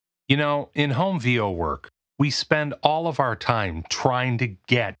In home VO work, we spend all of our time trying to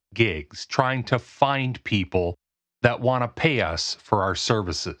get gigs, trying to find people that want to pay us for our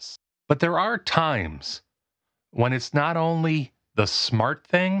services. But there are times when it's not only the smart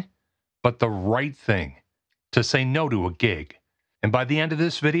thing, but the right thing to say no to a gig. And by the end of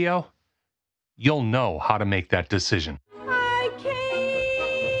this video, you'll know how to make that decision. I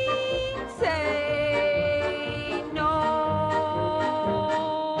can't say no.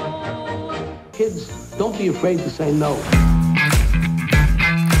 Kids, don't be afraid to say no.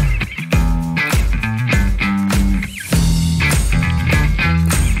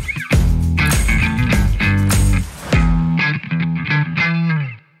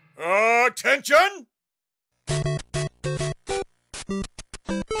 Attention!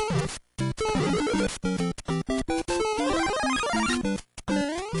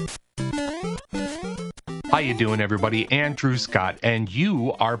 How you doing, everybody? Andrew Scott, and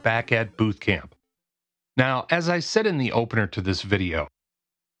you are back at Boot Camp. Now, as I said in the opener to this video,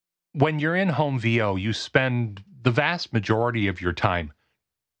 when you're in home VO, you spend the vast majority of your time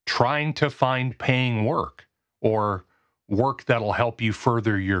trying to find paying work or work that'll help you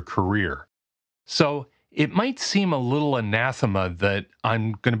further your career. So it might seem a little anathema that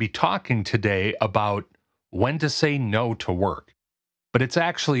I'm going to be talking today about when to say no to work, but it's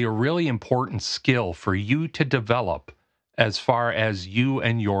actually a really important skill for you to develop as far as you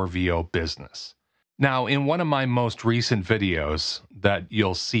and your VO business. Now, in one of my most recent videos that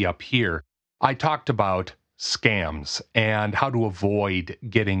you'll see up here, I talked about scams and how to avoid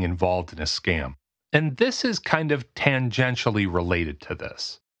getting involved in a scam. And this is kind of tangentially related to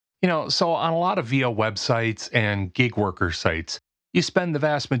this. So on a lot of VO websites and gig worker sites, you spend the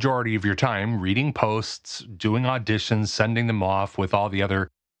vast majority of your time reading posts, doing auditions, sending them off with all the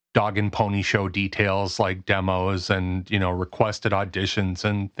other dog and pony show details like demos and, requested auditions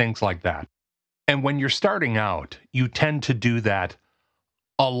and things like that. And when you're starting out, you tend to do that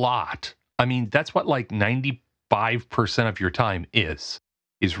a lot. I mean, that's what like 95% of your time is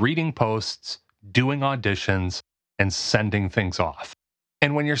reading posts, doing auditions, and sending things off.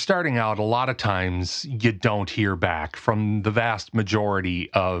 And when you're starting out, a lot of times you don't hear back from the vast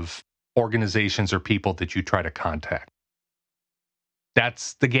majority of organizations or people that you try to contact.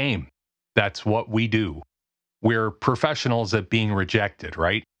 That's the game. That's what we do. We're professionals at being rejected,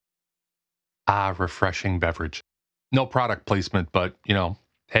 right? Refreshing beverage. No product placement, but,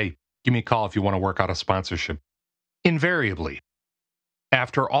 hey, give me a call if you want to work out a sponsorship. Invariably,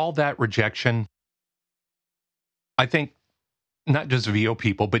 after all that rejection, I think not just VO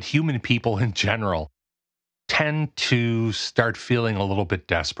people, but human people in general tend to start feeling a little bit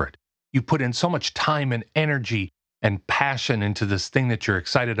desperate. You put in so much time and energy and passion into this thing that you're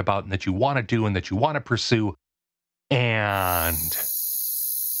excited about and that you want to do and that you want to pursue. And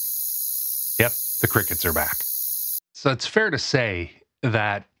yep, the crickets are back. So it's fair to say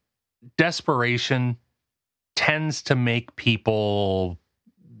that desperation tends to make people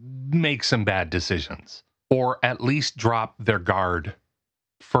make some bad decisions, or at least drop their guard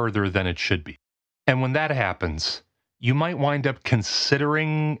further than it should be. And when that happens, you might wind up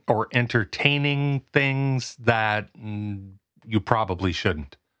considering or entertaining things that you probably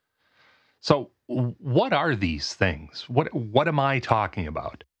shouldn't. So what are these things? What am I talking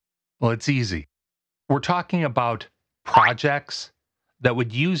about? Well, it's easy. We're talking about projects that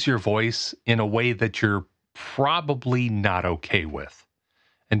would use your voice in a way that you're probably not okay with.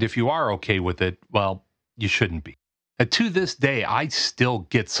 And if you are okay with it, well, you shouldn't be. And to this day, I still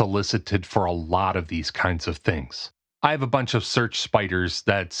get solicited for a lot of these kinds of things. I have a bunch of search spiders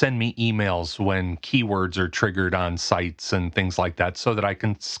that send me emails when keywords are triggered on sites and things like that so that I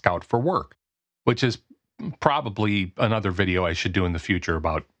can scout for work, which is probably another video I should do in the future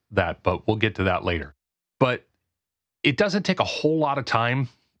about that, but we'll get to that later. But it doesn't take a whole lot of time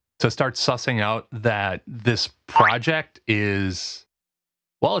to start sussing out that this project is,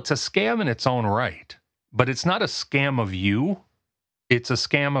 well, it's a scam in its own right. But it's not a scam of you, it's a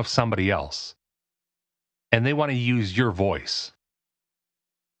scam of somebody else. And they want to use your voice.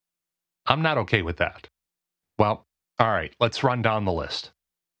 I'm not okay with that. Well, all right, let's run down the list.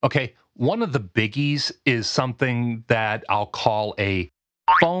 Okay, one of the biggies is something that I'll call a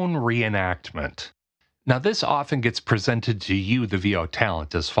phone reenactment. Now, this often gets presented to you, the VO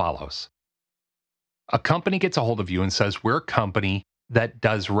talent, as follows. A company gets a hold of you and says, we're a company that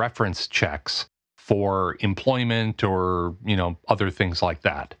does reference checks for employment or, other things like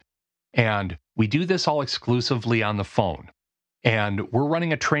that. And we do this all exclusively on the phone. And we're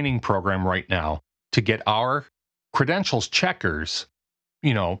running a training program right now to get our credentials checkers,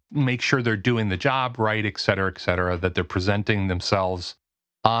 make sure they're doing the job right, et cetera, that they're presenting themselves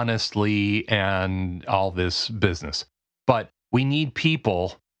honestly and all this business. But we need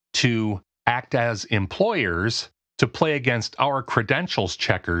people to act as employers to play against our credentials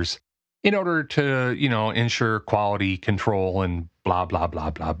checkers in order to, ensure quality control and blah, blah, blah,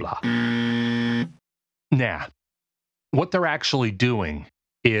 blah, blah. Nah, what they're actually doing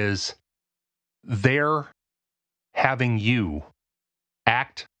is they're having you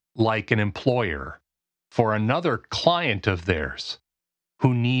act like an employer for another client of theirs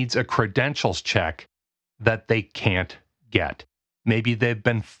who needs a credentials check that they can't get. Maybe they've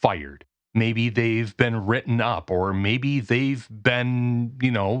been fired. Maybe they've been written up, or maybe they've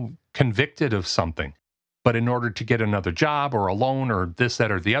been, convicted of something. But in order to get another job or a loan or this,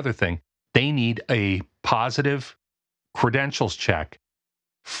 that, or the other thing, they need a positive credentials check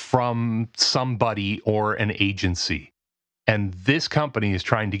from somebody or an agency. And this company is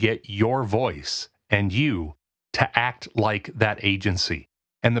trying to get your voice and you to act like that agency.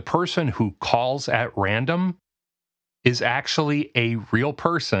 And the person who calls at random is actually a real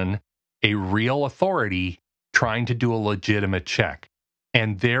person, a real authority trying to do a legitimate check.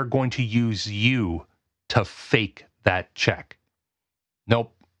 And they're going to use you to fake that check.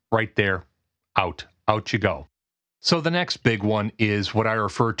 Nope, right there, out you go. So the next big one is what I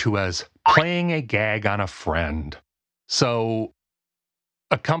refer to as playing a gag on a friend. So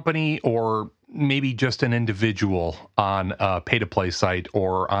a company or maybe just an individual on a pay-to-play site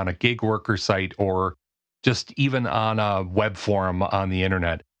or on a gig worker site or just even on a web forum on the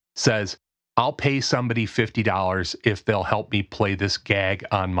internet says, I'll pay somebody $50 if they'll help me play this gag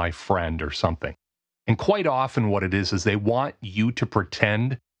on my friend or something. And quite often what it is they want you to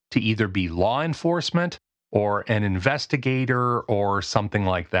pretend to either be law enforcement or an investigator or something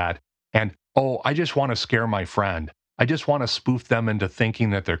like that. And, oh, I just want to scare my friend. I just want to spoof them into thinking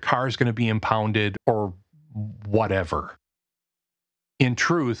that their car is going to be impounded or whatever. In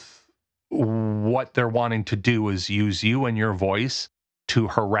truth, what they're wanting to do is use you and your voice to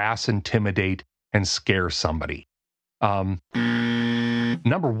harass, intimidate, and scare somebody.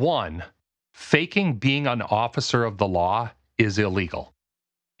 Number one, faking being an officer of the law is illegal,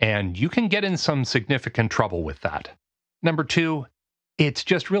 and you can get in some significant trouble with that. Number two, it's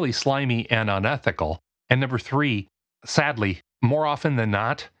just really slimy and unethical. And number three, sadly, more often than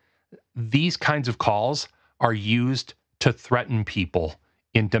not, these kinds of calls are used to threaten people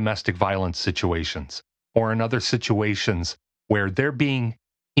in domestic violence situations or in other situations where they're being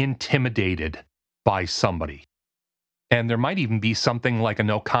intimidated by somebody. And there might even be something like a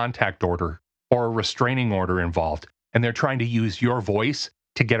no contact order or a restraining order involved. And they're trying to use your voice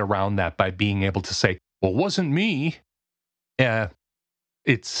to get around that by being able to say, well, it wasn't me.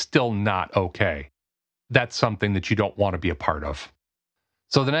 It's still not okay. That's something that you don't want to be a part of.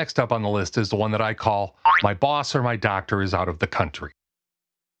 So the next up on the list is the one that I call my boss or my doctor is out of the country.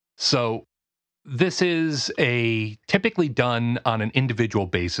 So this is typically done on an individual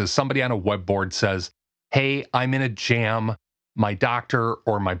basis. Somebody on a web board says, hey, I'm in a jam. My doctor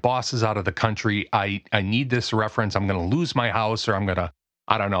or my boss is out of the country. I need this reference. I'm going to lose my house, or I'm going to,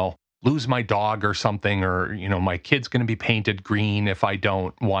 I don't know, lose my dog or something, or, my kid's going to be painted green if I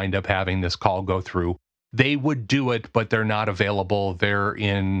don't wind up having this call go through. They would do it, but they're not available. They're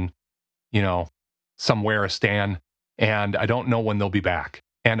in, somewhere, a stand, and I don't know when they'll be back.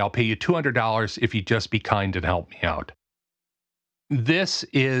 And I'll pay you $200 if you just be kind and help me out. This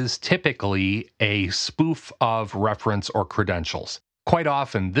is typically a spoof of reference or credentials. Quite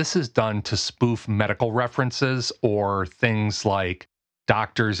often, this is done to spoof medical references or things like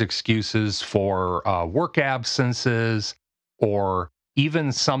doctors' excuses for work absences, or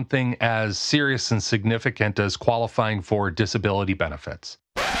even something as serious and significant as qualifying for disability benefits.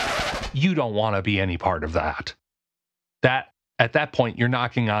 You don't want to be any part of that. At that point, you're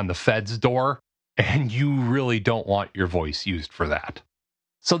knocking on the Fed's door, and you really don't want your voice used for that.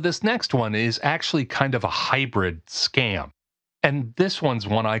 So this next one is actually kind of a hybrid scam. And this one's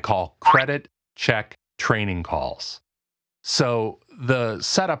one I call credit check training calls. So the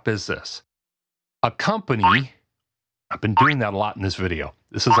setup is this. A company, I've been doing that a lot in this video.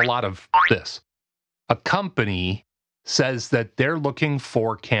 This is a lot of this. A company says that they're looking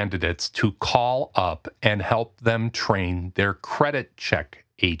for candidates to call up and help them train their credit check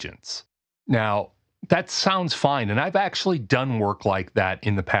agents. Now, that sounds fine, and I've actually done work like that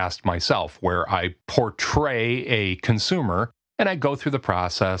in the past myself, where I portray a consumer and I go through the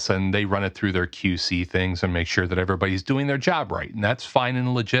process and they run it through their QC things and make sure that everybody's doing their job right, and that's fine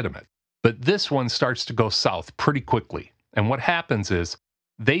and legitimate. But this one starts to go south pretty quickly, and what happens is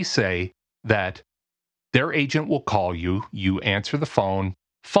they say that their agent will call you, you answer the phone,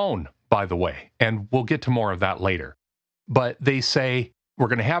 by the way, and we'll get to more of that later. But they say, We're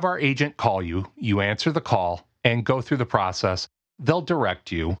going to have our agent call you. You answer the call and go through the process. They'll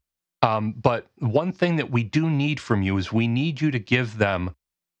direct you. But one thing that we do need from you is we need you to give them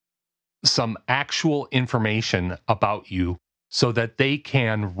some actual information about you so that they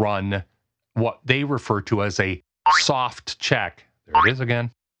can run what they refer to as a soft check. There it is again.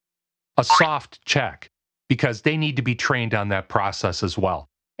 A soft check, because they need to be trained on that process as well.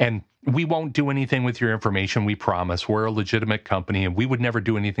 And we won't do anything with your information, we promise. We're a legitimate company, and we would never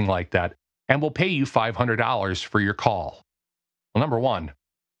do anything like that. And we'll pay you $500 for your call. Well, number one,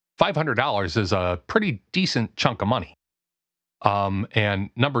 $500 is a pretty decent chunk of money.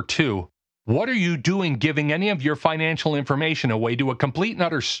 And number two, what are you doing giving any of your financial information away to a complete and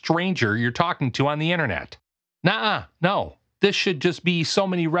utter stranger you're talking to on the internet? Nuh-uh, no. This should just be so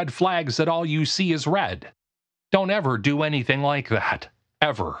many red flags that all you see is red. Don't ever do anything like that.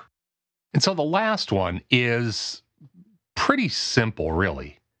 Ever. And so the last one is pretty simple,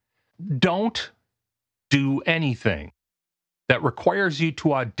 really. Don't do anything that requires you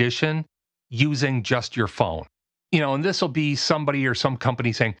to audition using just your phone. And this will be somebody or some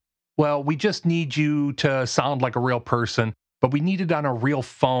company saying, well, we just need you to sound like a real person, but we need it on a real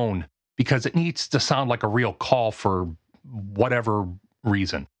phone because it needs to sound like a real call for whatever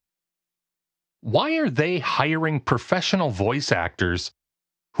reason. Why are they hiring professional voice actors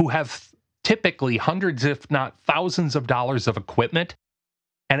who have typically hundreds, if not thousands of dollars of equipment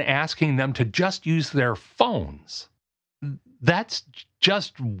and asking them to just use their phones? That's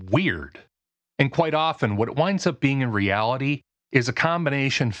just weird. And quite often, what it winds up being in reality is a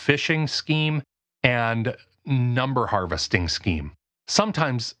combination phishing scheme and number harvesting scheme.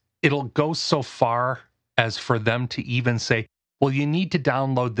 Sometimes it'll go so far as for them to even say, well, you need to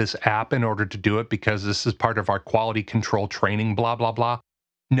download this app in order to do it because this is part of our quality control training, blah, blah, blah.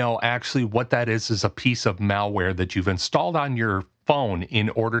 No, actually, what that is a piece of malware that you've installed on your phone in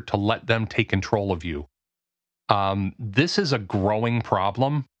order to let them take control of you. This is a growing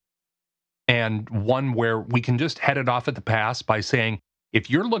problem, and one where we can just head it off at the pass by saying, if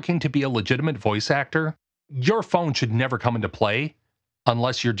you're looking to be a legitimate voice actor, your phone should never come into play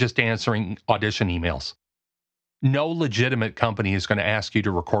unless you're just answering audition emails. No legitimate company is going to ask you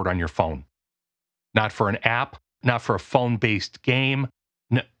to record on your phone. Not for an app, not for a phone-based game.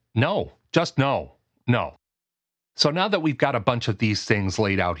 No, just no. So now that we've got a bunch of these things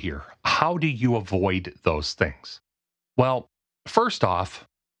laid out here, how do you avoid those things? Well, first off,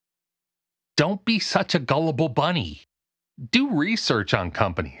 don't be such a gullible bunny. Do research on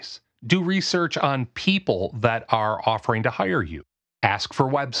companies. Do research on people that are offering to hire you. Ask for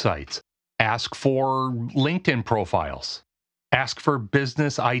websites. Ask for LinkedIn profiles. Ask for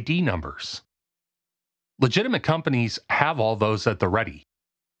business ID numbers. Legitimate companies have all those at the ready.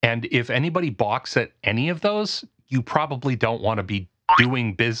 And if anybody balks at any of those, you probably don't want to be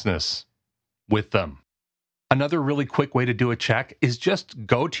doing business with them. Another really quick way to do a check is just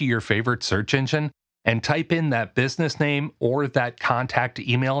go to your favorite search engine and type in that business name or that contact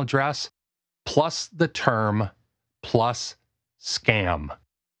email address, plus the term, plus scam,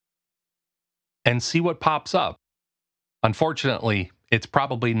 and see what pops up. Unfortunately, it's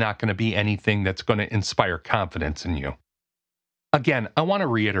probably not going to be anything that's going to inspire confidence in you. Again, I want to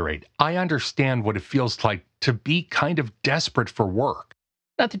reiterate, I understand what it feels like to be kind of desperate for work.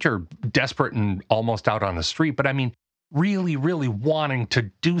 Not that you're desperate and almost out on the street, but I mean, really, really wanting to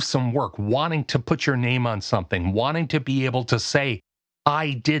do some work, wanting to put your name on something, wanting to be able to say,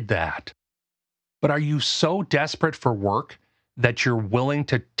 I did that. But are you so desperate for work that you're willing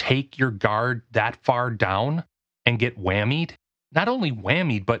to take your guard that far down and get whammied? Not only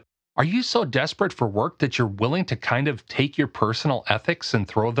whammied, but are you so desperate for work that you're willing to kind of take your personal ethics and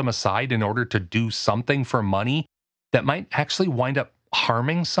throw them aside in order to do something for money that might actually wind up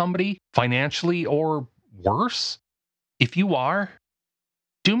harming somebody financially or worse? If you are,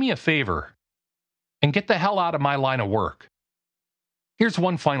 do me a favor and get the hell out of my line of work. Here's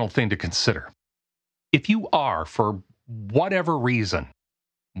one final thing to consider. If you are, for whatever reason,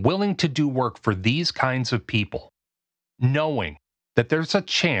 willing to do work for these kinds of people, knowing that there's a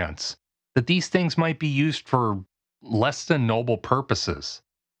chance that these things might be used for less than noble purposes,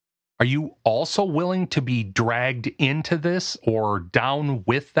 are you also willing to be dragged into this or down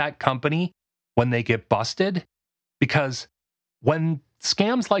with that company when they get busted? Because when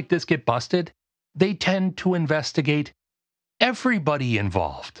scams like this get busted, they tend to investigate everybody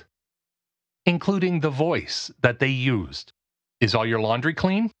involved, including the voice that they used. Is all your laundry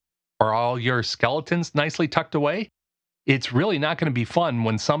clean? Are all your skeletons nicely tucked away? It's really not going to be fun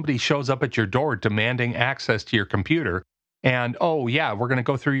when somebody shows up at your door demanding access to your computer and, oh yeah, we're going to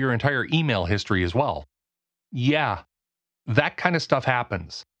go through your entire email history as well. Yeah, That kind of stuff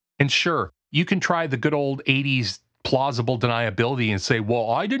happens. And sure, you can try the good old 80s plausible deniability and say,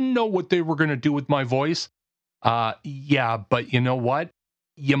 well, I didn't know what they were going to do with my voice. Yeah, but you know what?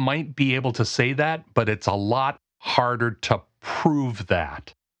 You might be able to say that, but it's a lot harder to prove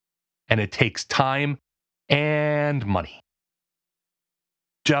that. And it takes time and money.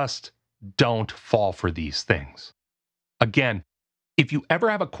 Just don't fall for these things. Again, if you ever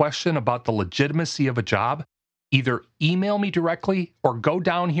have a question about the legitimacy of a job, either email me directly or go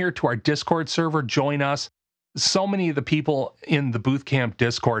down here to our Discord server, join us. So many of the people in the Booth Camp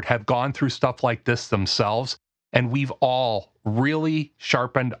Discord have gone through stuff like this themselves, and we've all really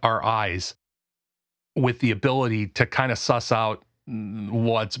sharpened our eyes with the ability to kind of suss out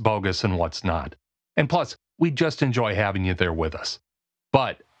what's bogus and what's not. And plus, we just enjoy having you there with us.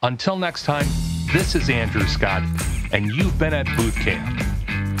 But until next time, this is Andrew Scott, and you've been at Booth Camp.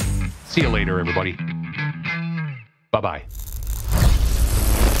 See you later, everybody. Bye-bye.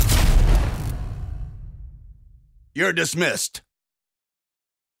 You're dismissed.